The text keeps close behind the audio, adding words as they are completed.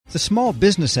The Small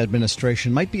Business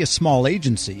Administration might be a small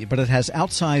agency, but it has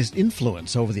outsized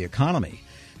influence over the economy.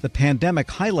 The pandemic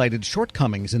highlighted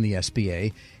shortcomings in the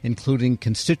SBA, including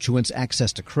constituents'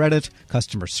 access to credit,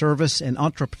 customer service, and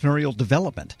entrepreneurial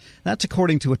development. That's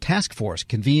according to a task force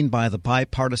convened by the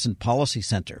Bipartisan Policy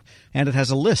Center. And it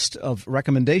has a list of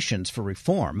recommendations for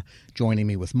reform. Joining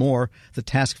me with more, the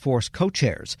task force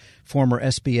co-chairs, former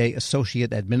SBA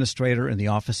Associate Administrator in the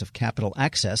Office of Capital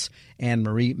Access,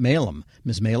 Anne-Marie Malum.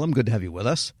 Ms. Malum, good to have you with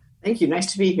us. Thank you.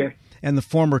 Nice to be here. And the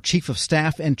former Chief of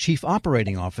Staff and Chief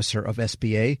Operating Officer of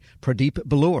SBA, Pradeep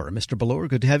Bellur. Mr. Bellur,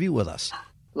 good to have you with us.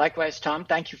 Likewise, Tom.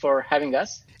 Thank you for having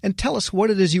us. And tell us what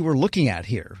it is you were looking at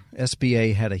here.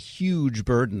 SBA had a huge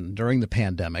burden during the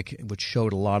pandemic, which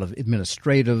showed a lot of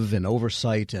administrative and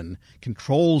oversight and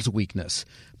controls weakness.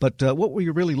 But what were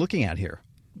you really looking at here?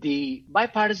 The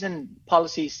Bipartisan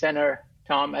Policy Center,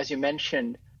 Tom, as you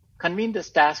mentioned, convened this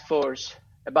task force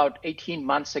about 18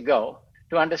 months ago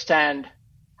to understand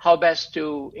how best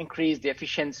to increase the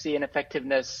efficiency and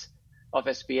effectiveness of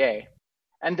SBA.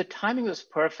 And the timing was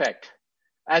perfect.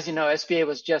 As you know, SBA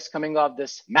was just coming off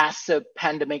this massive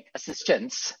pandemic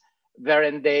assistance,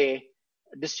 wherein they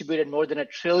distributed more than $1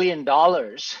 trillion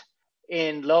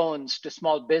in loans to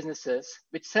small businesses,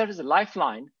 which served as a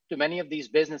lifeline to many of these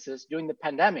businesses during the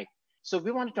pandemic. So we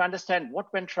wanted to understand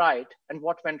what went right and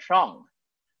what went wrong.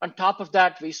 On top of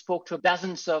that, we spoke to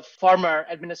dozens of former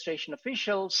administration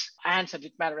officials and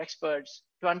subject matter experts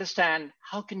to understand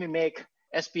how can we make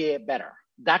SBA better.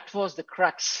 That was the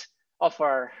crux of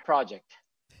our project.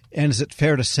 And is it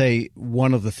fair to say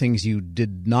one of the things you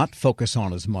did not focus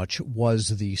on as much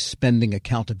was the spending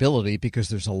accountability, because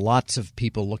there's lots of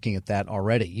people looking at that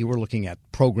already? You were looking at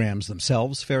programs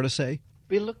themselves, fair to say?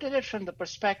 We looked at it from the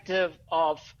perspective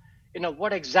of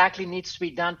what exactly needs to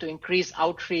be done to increase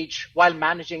outreach while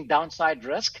managing downside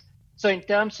risk. So in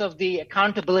terms of the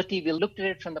accountability, we looked at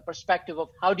it from the perspective of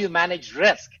how do you manage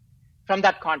risk from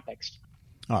that context.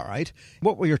 All right.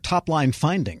 What were your top-line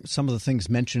findings? Some of the things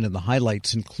mentioned in the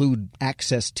highlights include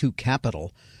access to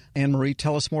capital. Anne-Marie,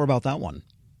 tell us more about that one.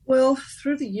 Well,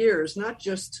 through the years, not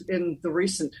just in the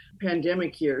recent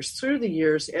pandemic years, through the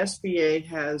years, SBA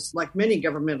has, like many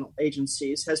governmental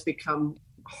agencies, has become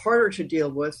harder to deal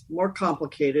with, more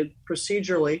complicated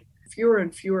procedurally. Fewer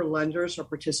and fewer lenders are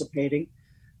participating.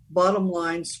 Bottom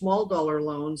line, small dollar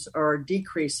loans are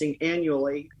decreasing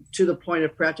annually to the point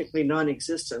of practically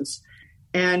non-existence.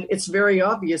 And it's very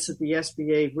obvious that the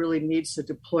SBA really needs to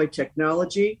deploy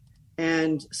technology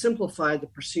and simplify the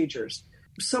procedures.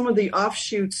 Some of the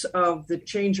offshoots of the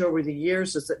change over the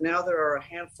years is that now there are a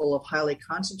handful of highly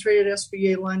concentrated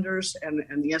SBA lenders, and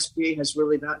the SBA has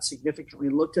really not significantly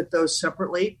looked at those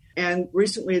separately. And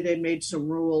recently they made some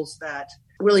rules that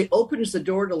really opens the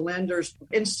door to lenders.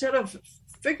 Instead of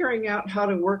figuring out how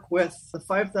to work with the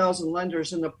 5,000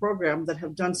 lenders in the program that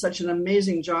have done such an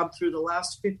amazing job through the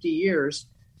last 50 years,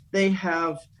 they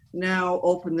have now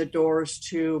open the doors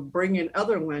to bring in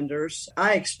other lenders,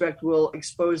 I expect will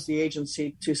expose the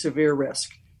agency to severe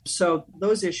risk. So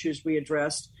those issues we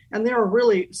addressed. And there are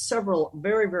really several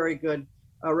very, very good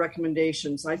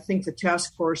recommendations. I think the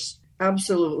task force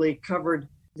absolutely covered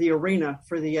the arena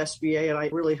for the SBA, and I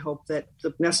really hope that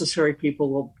the necessary people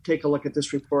will take a look at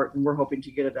this report, and we're hoping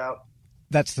to get it out.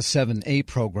 That's the 7A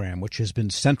program, which has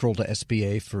been central to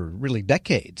SBA for really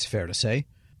decades, fair to say.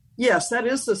 Yes, that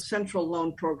is the central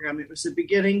loan program. It was the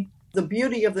beginning. The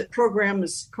beauty of the program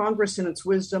is Congress, in its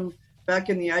wisdom, back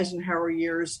in the Eisenhower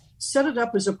years, set it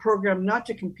up as a program not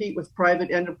to compete with private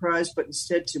enterprise, but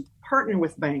instead to partner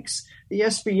with banks. The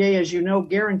SBA, as you know,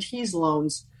 guarantees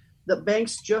loans that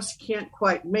banks just can't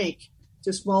quite make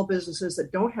to small businesses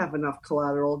that don't have enough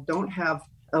collateral, don't have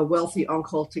a wealthy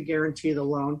uncle to guarantee the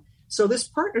loan. So this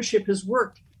partnership has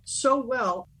worked so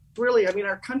well. Really,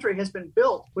 our country has been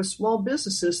built with small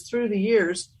businesses through the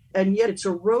years, and yet it's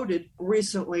eroded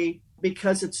recently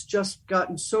because it's just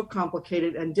gotten so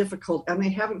complicated and difficult, and they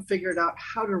haven't figured out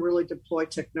how to really deploy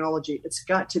technology. It's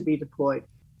got to be deployed.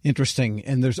 Interesting.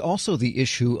 And there's also the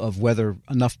issue of whether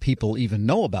enough people even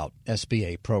know about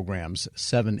SBA programs,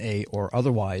 7A or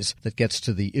otherwise, that gets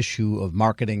to the issue of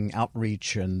marketing,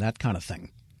 outreach, and that kind of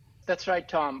thing. That's right,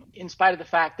 Tom. In spite of the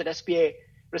fact that SBA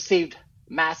received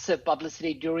massive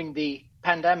publicity during the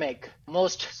pandemic,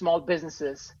 most small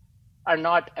businesses are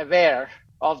not aware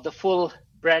of the full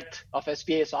breadth of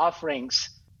SBA's offerings.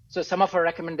 So some of our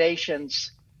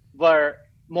recommendations were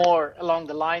more along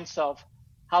the lines of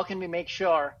how can we make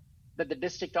sure that the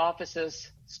district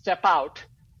offices step out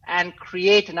and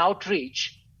create an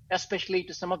outreach, especially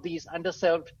to some of these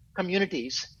underserved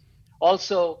communities.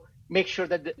 Also, make sure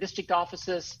that the district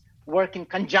offices work in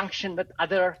conjunction with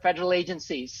other federal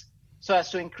agencies so as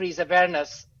to increase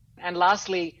awareness. And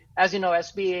lastly, as you know,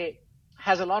 SBA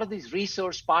has a lot of these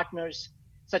resource partners,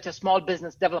 such as small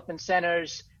business development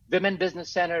centers, women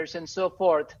business centers, and so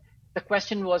forth. The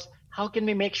question was, how can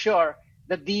we make sure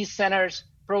that these centers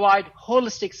provide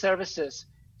holistic services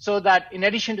so that in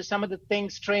addition to some of the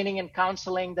things, training and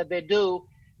counseling that they do,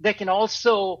 they can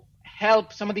also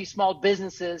help some of these small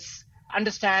businesses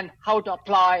understand how to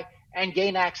apply and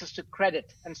gain access to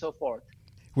credit and so forth.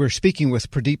 We're speaking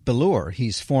with Pradeep Belur.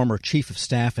 He's former Chief of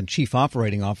Staff and Chief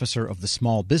Operating Officer of the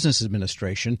Small Business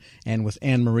Administration, and with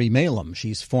Anne Marie Malum.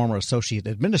 She's former Associate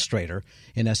Administrator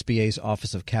in SBA's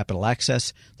Office of Capital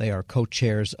Access. They are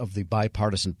co-chairs of the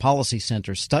Bipartisan Policy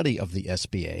Center study of the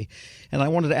SBA. And I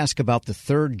wanted to ask about the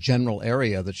third general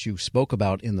area that you spoke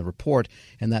about in the report,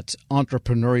 and that's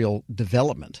entrepreneurial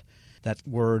development. That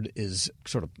word is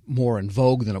sort of more in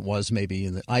vogue than it was maybe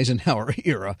in the Eisenhower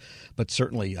era, but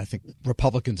certainly I think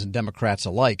Republicans and Democrats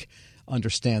alike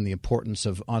understand the importance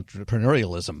of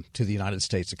entrepreneurialism to the United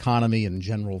States economy and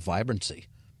general vibrancy.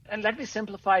 And let me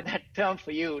simplify that term for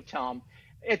you, Tom.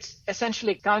 It's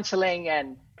essentially counseling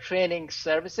and training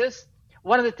services.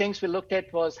 One of the things we looked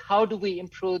at was how do we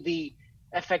improve the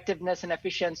effectiveness and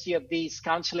efficiency of these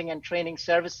counseling and training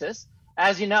services.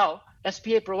 As you know,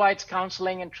 SBA provides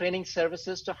counseling and training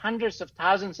services to hundreds of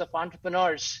thousands of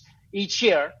entrepreneurs each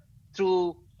year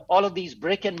through all of these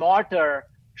brick and mortar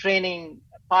training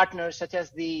partners, such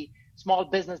as the small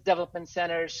business development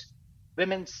centers,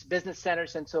 women's business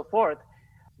centers, and so forth.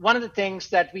 One of the things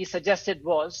that we suggested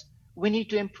was we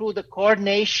need to improve the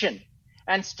coordination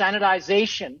and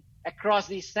standardization across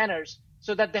these centers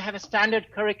so that they have a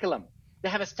standard curriculum. They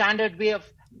have a standard way of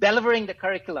delivering the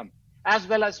curriculum, as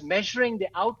well as measuring the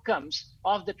outcomes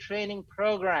of the training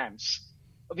programs.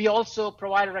 We also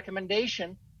provide a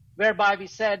recommendation whereby we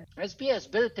said SBA has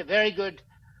built a very good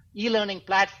e-learning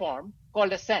platform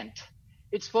called Ascent.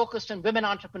 It's focused on women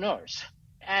entrepreneurs.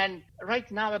 And right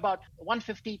now, about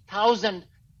 150,000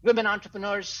 women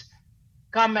entrepreneurs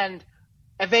come and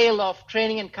avail of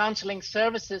training and counseling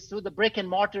services through the brick and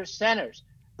mortar centers.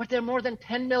 But there are more than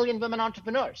 10 million women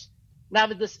entrepreneurs. Now,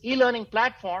 with this e-learning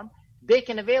platform, they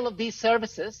can avail of these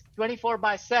services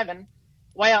 24/7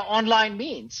 via online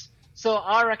means. So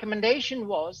our recommendation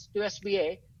was to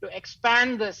SBA to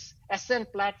expand this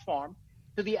Ascent platform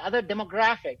to the other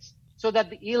demographics so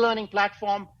that the e-learning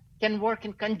platform can work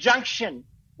in conjunction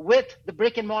with the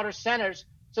brick and mortar centers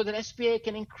so that SBA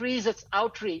can increase its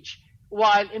outreach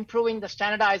while improving the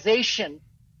standardization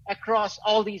across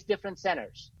all these different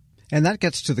centers. And that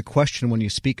gets to the question when you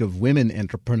speak of women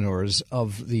entrepreneurs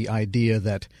of the idea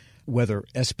that whether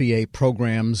SBA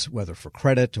programs, whether for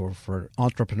credit or for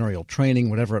entrepreneurial training,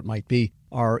 whatever it might be,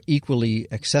 are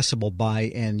equally accessible by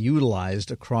and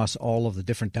utilized across all of the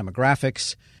different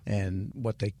demographics and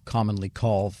what they commonly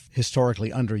call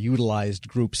historically underutilized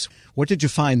groups. What did you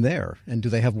find there, and do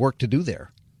they have work to do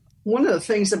there? One of the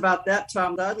things about that,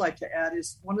 Tom, that I'd like to add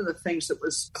is one of the things that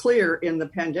was clear in the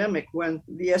pandemic when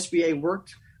the SBA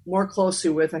worked more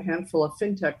closely with a handful of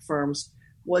fintech firms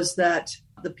was that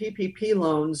the PPP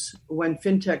loans, when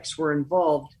fintechs were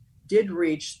involved, did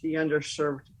reach the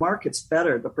underserved markets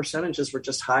better. The percentages were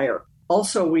just higher.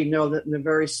 Also, we know that in the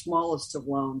very smallest of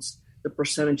loans, the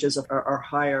percentages are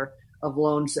higher of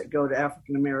loans that go to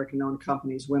African-American-owned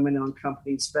companies, women-owned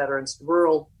companies, veterans,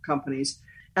 rural companies.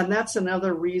 And that's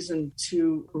another reason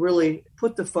to really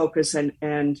put the focus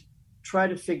and try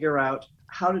to figure out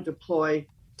how to deploy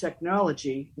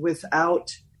technology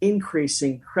without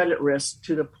increasing credit risk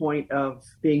to the point of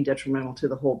being detrimental to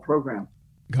the whole program.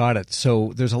 Got it.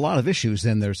 So there's a lot of issues.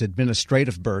 Then there's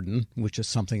administrative burden, which is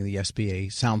something the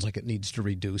SBA sounds like it needs to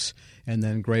reduce, and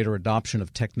then greater adoption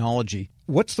of technology.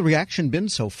 What's the reaction been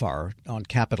so far on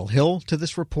Capitol Hill to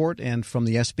this report and from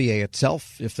the SBA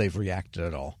itself, if they've reacted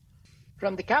at all?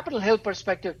 From the Capitol Hill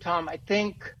perspective, Tom, I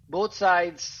think both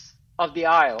sides of the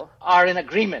aisle are in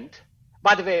agreement.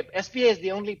 By the way, SBA is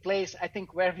the only place, I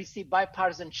think, where we see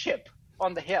bipartisanship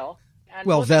on the Hill. And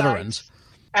well, veterans.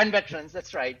 And veterans,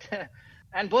 that's right.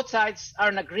 And both sides are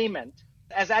in agreement.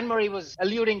 As Anne Marie was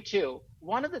alluding to,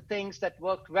 one of the things that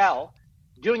worked well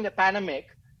during the pandemic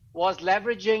was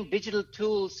leveraging digital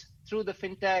tools through the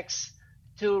fintechs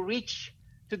to reach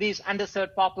to these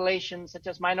underserved populations, such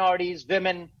as minorities,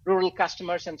 women, rural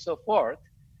customers, and so forth.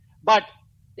 But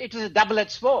it was a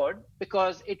double-edged sword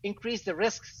because it increased the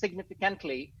risk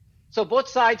significantly. So both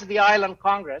sides of the aisle in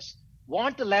Congress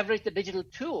want to leverage the digital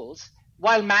tools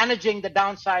while managing the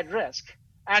downside risk.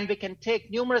 And we can take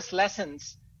numerous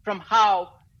lessons from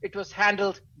how it was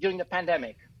handled during the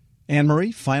pandemic. Anne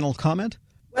Marie, final comment?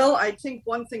 Well, I think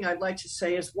one thing I'd like to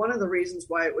say is one of the reasons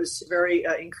why it was very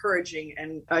encouraging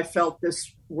and I felt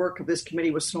this work of this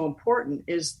committee was so important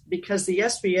is because the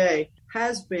SBA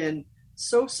has been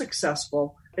so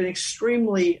successful, an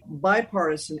extremely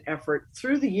bipartisan effort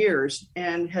through the years,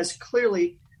 and has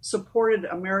clearly supported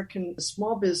American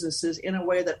small businesses in a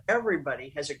way that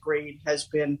everybody has agreed has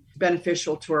been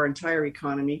beneficial to our entire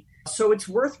economy. So it's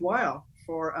worthwhile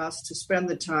for us to spend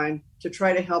the time to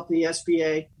try to help the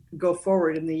SBA go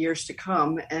forward in the years to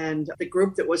come. And the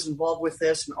group that was involved with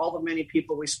this and all the many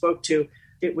people we spoke to,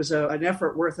 it was an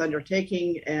effort worth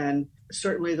undertaking. And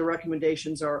certainly the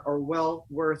recommendations are well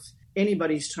worth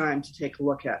anybody's time to take a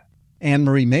look at. Anne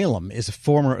Marie Malum is a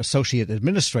former associate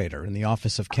administrator in the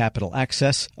Office of Capital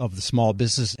Access of the Small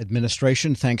Business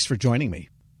Administration. Thanks for joining me.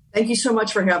 Thank you so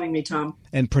much for having me, Tom.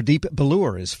 And Pradeep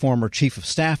Bellur is former Chief of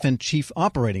Staff and Chief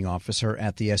Operating Officer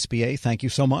at the SBA. Thank you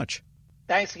so much.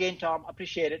 Thanks again, Tom.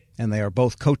 Appreciate it. And they are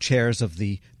both co-chairs of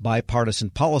the Bipartisan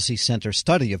Policy Center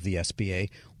study of the SBA.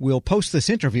 We'll post this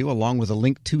interview along with a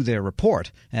link to their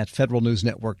report at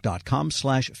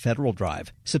federalnewsnetwork.com/Federal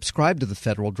Drive. Subscribe to the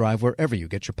Federal Drive wherever you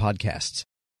get your podcasts.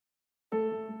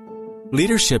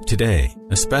 Leadership today,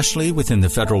 especially within the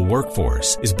federal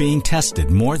workforce, is being tested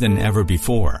more than ever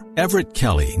before. Everett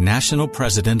Kelly, National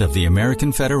President of the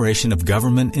American Federation of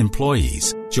Government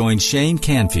Employees, joined Shane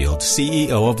Canfield,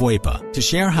 CEO of WEPA, to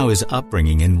share how his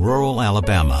upbringing in rural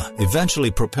Alabama eventually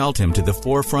propelled him to the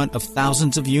forefront of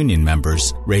thousands of union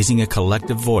members, raising a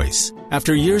collective voice.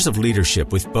 After years of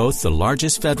leadership with both the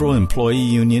largest federal employee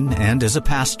union and as a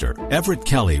pastor, Everett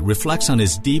Kelly reflects on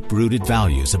his deep-rooted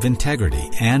values of integrity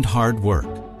and hard work.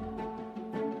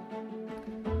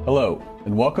 Hello,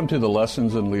 and welcome to the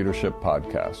Lessons in Leadership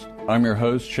podcast. I'm your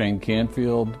host, Shane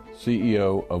Canfield,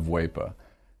 CEO of WEPA.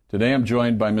 Today I'm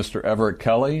joined by Mr. Everett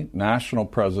Kelly, National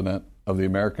President of the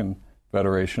American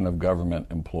Federation of Government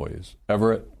Employees.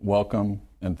 Everett, welcome,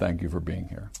 and thank you for being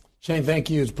here. Shane, thank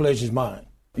you. It's a pleasure's mine.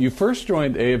 You first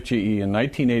joined AFGE in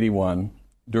 1981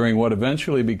 during what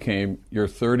eventually became your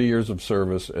 30 years of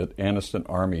service at Anniston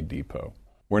Army Depot.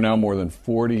 We're now more than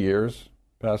 40 years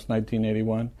past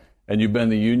 1981, and you've been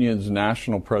the union's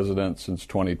national president since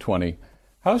 2020.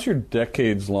 How's your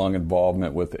decades-long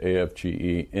involvement with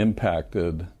AFGE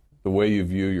impacted the way you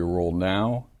view your role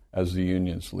now as the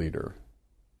union's leader?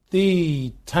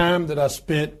 The time that I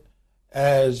spent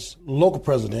as local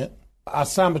president, I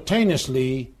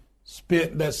simultaneously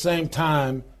spent that same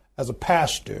time as a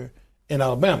pastor in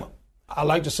Alabama. I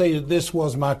like to say that this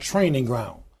was my training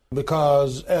ground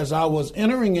because as I was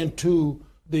entering into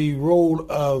the role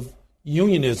of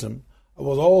unionism, I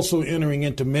was also entering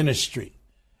into ministry.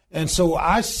 And so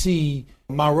I see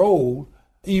my role,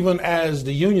 even as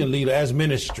the union leader, as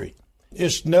ministry.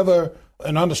 It's never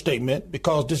an understatement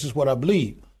because this is what I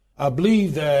believe. I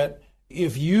believe that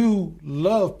if you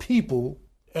love people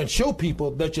and show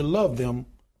people that you love them,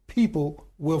 people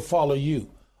will follow you.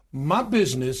 My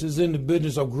business is in the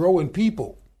business of growing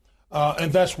people,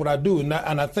 and that's what I do. And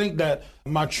I think that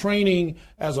my training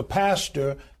as a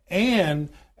pastor and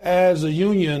as a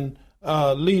union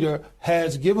leader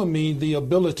has given me the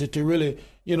ability to really,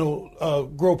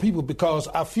 grow people because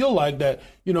I feel like that,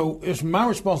 it's my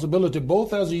responsibility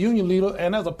both as a union leader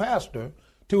and as a pastor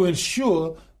to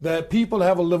ensure that people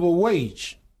have a livable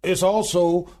wage. It's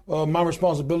also my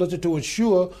responsibility to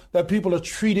ensure that people are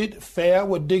treated fair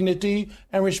with dignity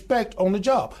and respect on the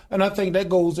job. And I think that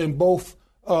goes in both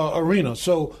arenas.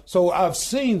 So I've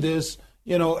seen this,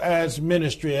 as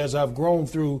ministry, as I've grown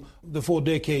through the 4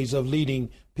 decades of leading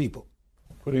people.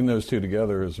 Putting those two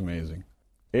together is amazing.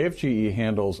 AFGE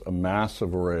handles a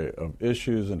massive array of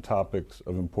issues and topics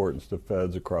of importance to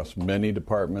feds across many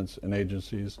departments and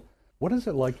agencies. What is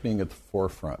it like being at the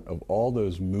forefront of all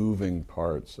those moving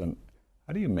parts, and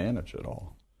how do you manage it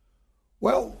all?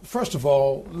 Well, first of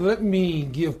all, let me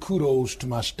give kudos to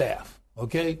my staff,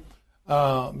 okay?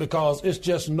 Because it's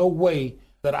just no way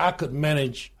that I could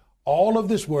manage all of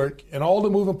this work and all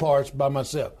the moving parts by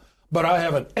myself. But I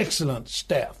have an excellent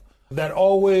staff that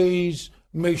always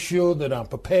makes sure that I'm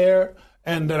prepared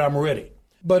and that I'm ready.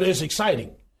 But it's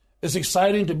exciting. It's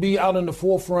exciting to be out in the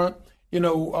forefront,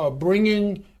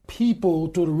 bringing people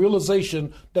to the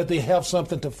realization that they have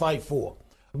something to fight for.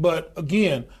 But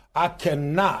again, I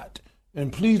cannot,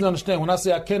 and please understand, when I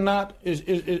say I cannot,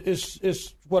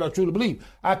 it's what I truly believe.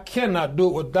 I cannot do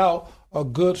it without a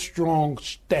good, strong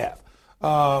staff.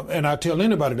 And I tell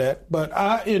anybody that, but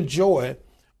I enjoy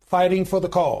fighting for the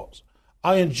cause.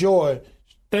 I enjoy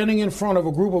standing in front of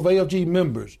a group of AFG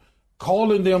members,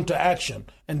 calling them to action,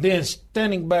 and then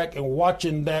standing back and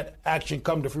watching that action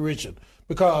come to fruition.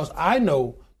 Because I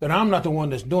know that I'm not the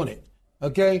one that's doing it,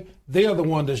 okay? They're the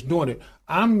one that's doing it.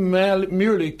 I'm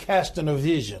merely casting a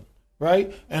vision,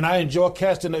 right? And I enjoy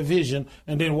casting a vision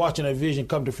and then watching that vision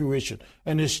come to fruition.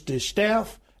 And it's the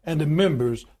staff and the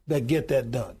members that get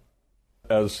that done.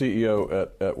 As CEO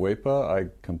at WEPA, I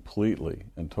completely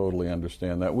and totally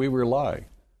understand that. We rely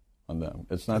on them.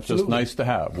 It's not just nice to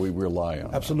have. We rely on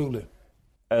them. Absolutely.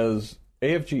 As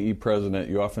AFGE president,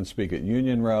 you often speak at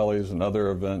union rallies and other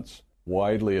events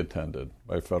widely attended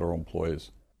by federal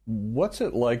employees. What's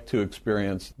it like to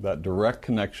experience that direct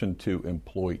connection to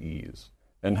employees?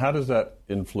 And how does that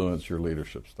influence your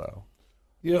leadership style?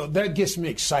 You know, that gets me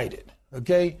excited,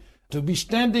 okay? To be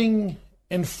standing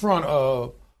in front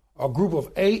of a group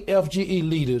of AFGE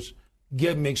leaders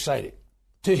get me excited.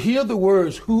 To hear the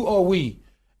words, who are we?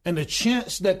 And the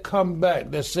chants that come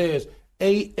back that says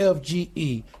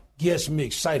AFGE gets me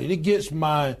excited. It gets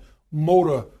my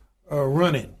motor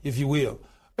running, if you will.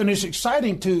 And it's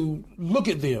exciting to look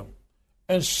at them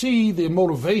and see the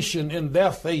motivation in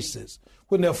their faces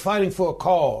when they're fighting for a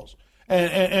cause.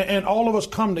 And all of us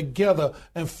come together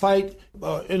and fight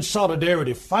in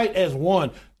solidarity, fight as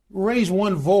one, raise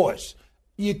one voice.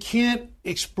 You can't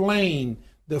explain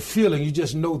the feeling. You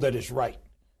just know that it's right.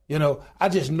 You know, I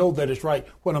just know that it's right.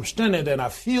 When I'm standing there and I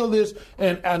feel this,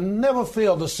 and I never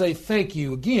fail to say thank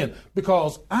you again,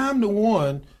 because I'm the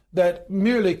one that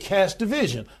merely cast the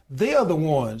vision. They are the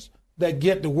ones that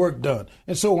get the work done.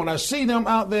 And so when I see them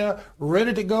out there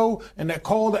ready to go and that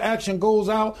call to action goes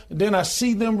out, and then I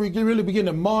see them really begin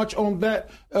to march on that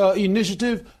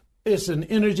initiative, it's an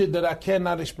energy that I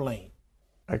cannot explain.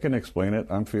 I can explain it.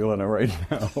 I'm feeling it right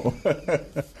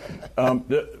now.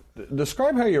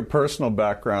 Describe how your personal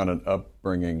background and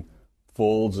upbringing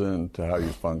folds into how you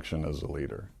function as a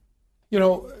leader. You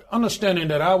know, understanding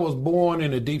that I was born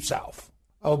in the Deep South.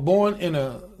 I was born in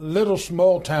a little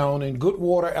small town in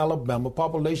Goodwater, Alabama,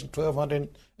 population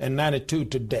 1,292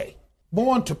 today.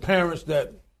 Born to parents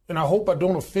that, and I hope I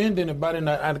don't offend anybody, and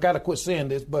I got to quit saying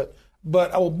this, but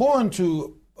I was born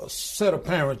to a set of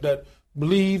parents that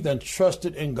believed and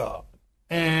trusted in God.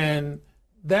 And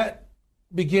that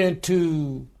began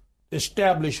to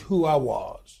establish who I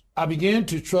was. I began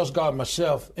to trust God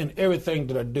myself in everything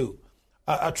that I do.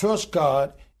 I trust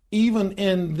God even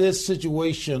in this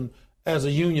situation as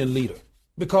a union leader,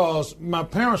 because my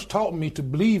parents taught me to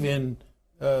believe in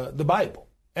the Bible.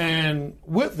 And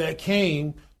with that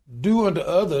came, do unto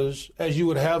others as you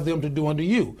would have them to do unto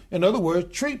you. In other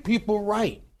words, treat people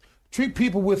right. Treat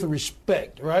people with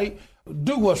respect, right?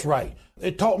 Do what's right.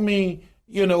 It taught me,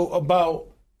 you know, about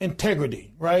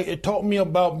integrity, right? It taught me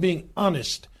about being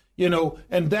honest, you know,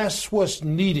 and that's what's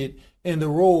needed in the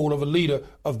role of a leader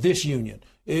of this union.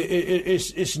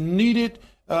 It's needed.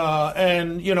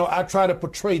 And, you know, I try to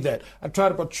portray that. I try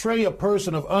to portray a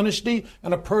person of honesty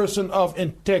and a person of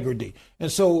integrity.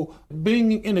 And so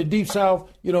being in the Deep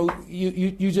South, you know,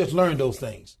 you just learn those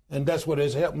things. And that's what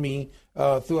has helped me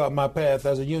throughout my path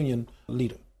as a union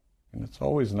leader. And it's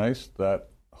always nice, that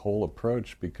whole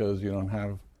approach, because you don't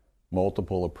have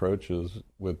multiple approaches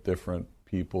with different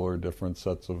people or different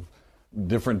sets of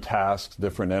different tasks,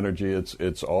 different energy.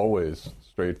 It's always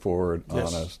straightforward,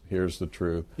 yes. Honest. Here's the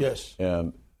truth. Yes.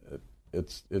 And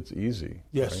it's easy.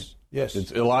 Yes. Right? Yes.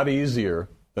 It's a lot easier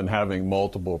than having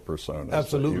multiple personas.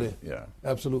 Absolutely. Yeah.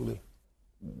 Absolutely.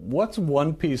 What's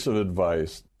one piece of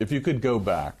advice, if you could go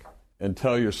back and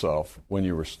tell yourself when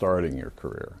you were starting your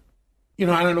career? You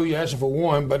know, I don't know you're asking for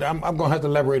one, but I'm going to have to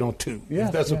elaborate on two,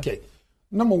 if that's okay.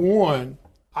 Number one,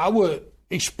 I would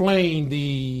explain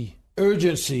the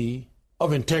urgency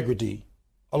of integrity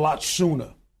a lot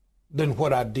sooner than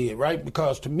what I did, right?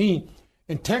 Because to me,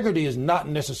 integrity is not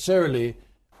necessarily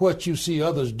what you see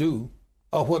others do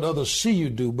or what others see you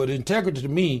do, but integrity to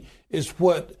me is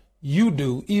what you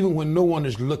do even when no one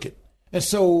is looking. And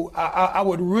so I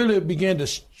would really begin to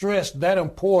stress that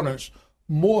importance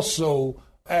more so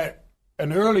at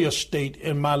an earlier state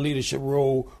in my leadership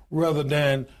role rather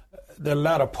than the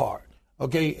latter part.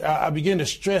 Okay, I begin to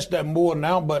stress that more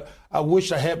now, but I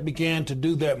wish I had began to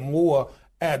do that more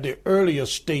at the earlier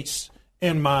states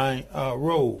in my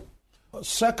role.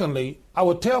 Secondly, I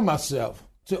would tell myself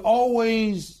to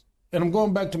always, and I'm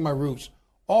going back to my roots,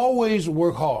 always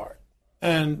work hard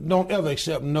and don't ever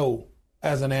accept no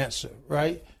as an answer,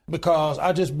 right? Because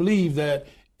I just believe that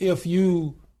if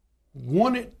you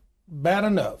want it bad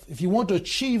enough, if you want to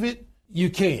achieve it, you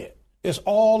can. It's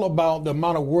all about the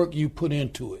amount of work you put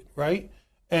into it, right?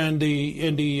 And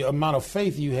the amount of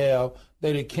faith you have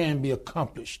that it can be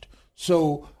accomplished.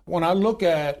 So when I look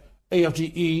at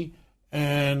AFGE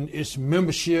and its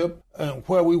membership and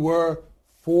where we were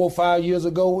 4 or 5 years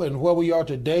ago and where we are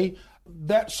today,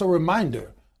 that's a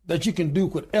reminder that you can do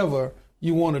whatever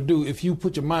you want to do if you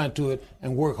put your mind to it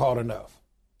and work hard enough.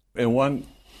 And one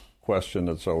question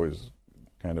that's always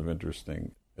kind of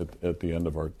interesting at the end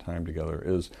of our time together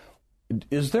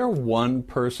is there one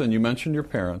person, you mentioned your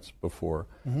parents before,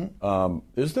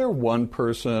 is there one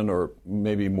person or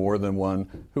maybe more than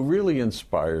one who really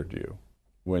inspired you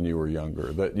when you were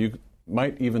younger that you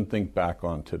might even think back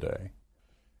on today?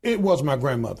 It was my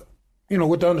grandmother,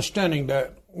 with the understanding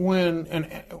that when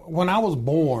I was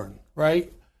born,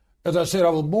 right, as I said, I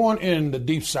was born in the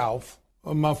Deep South.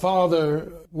 My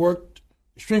father worked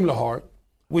extremely hard.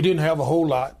 We didn't have a whole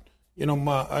lot.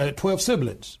 I had 12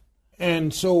 siblings.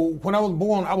 And so when I was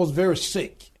born, I was very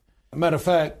sick. Matter of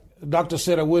fact, the doctor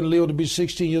said I wouldn't live to be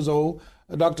 16 years old.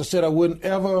 The doctor said I wouldn't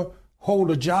ever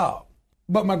hold a job.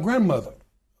 But my grandmother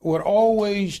would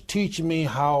always teach me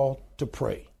how to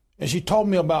pray. And she taught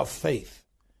me about faith.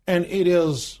 And it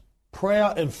is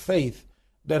prayer and faith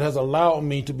that has allowed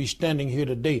me to be standing here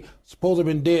today. Suppose I've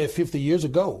been dead 50 years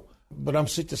ago, but I'm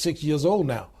 66 years old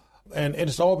now. And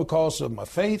it's all because of my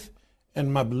faith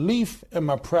and my belief and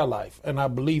my prayer life. And I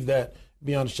believe that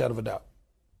beyond a shadow of a doubt.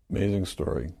 Amazing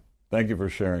story. Thank you for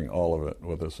sharing all of it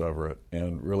with us, Everett,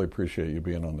 and really appreciate you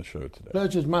being on the show today.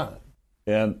 Pleasure's mine.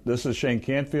 And this is Shane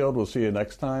Canfield. We'll see you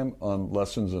next time on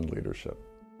Lessons in Leadership.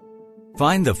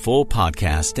 Find the full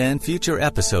podcast and future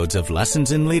episodes of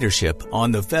Lessons in Leadership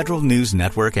on the Federal News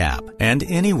Network app and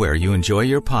anywhere you enjoy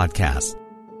your podcasts.